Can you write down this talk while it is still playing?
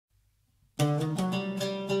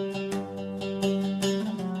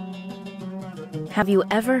Have you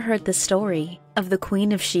ever heard the story of the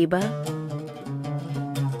Queen of Sheba?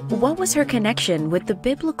 What was her connection with the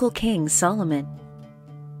biblical king Solomon?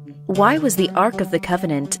 Why was the Ark of the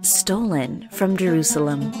Covenant stolen from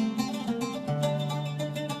Jerusalem?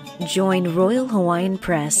 Join Royal Hawaiian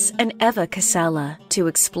Press and Ewa Kassala to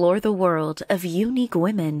explore the world of unique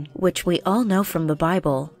women, which we all know from the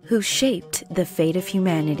Bible, who shaped the fate of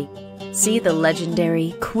humanity. See the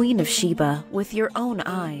legendary Queen of Sheba with your own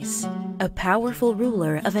eyes, a powerful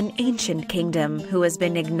ruler of an ancient kingdom who has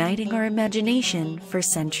been igniting our imagination for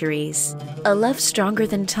centuries. A love stronger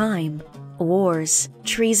than time, wars,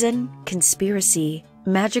 treason, conspiracy,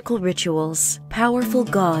 magical rituals, powerful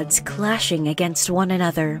gods clashing against one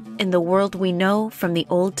another in the world we know from the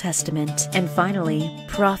Old Testament, and finally,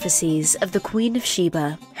 prophecies of the Queen of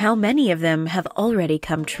Sheba. How many of them have already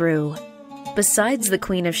come true? Besides the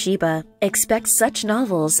Queen of Sheba, expect such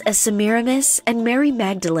novels as Semiramis and Mary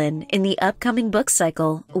Magdalene in the upcoming book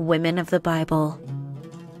cycle, Women of the Bible.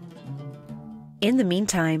 In the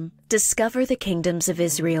meantime, discover the kingdoms of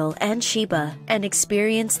Israel and Sheba and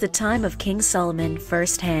experience the time of King Solomon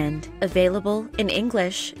firsthand. Available in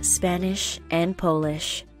English, Spanish, and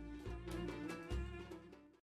Polish.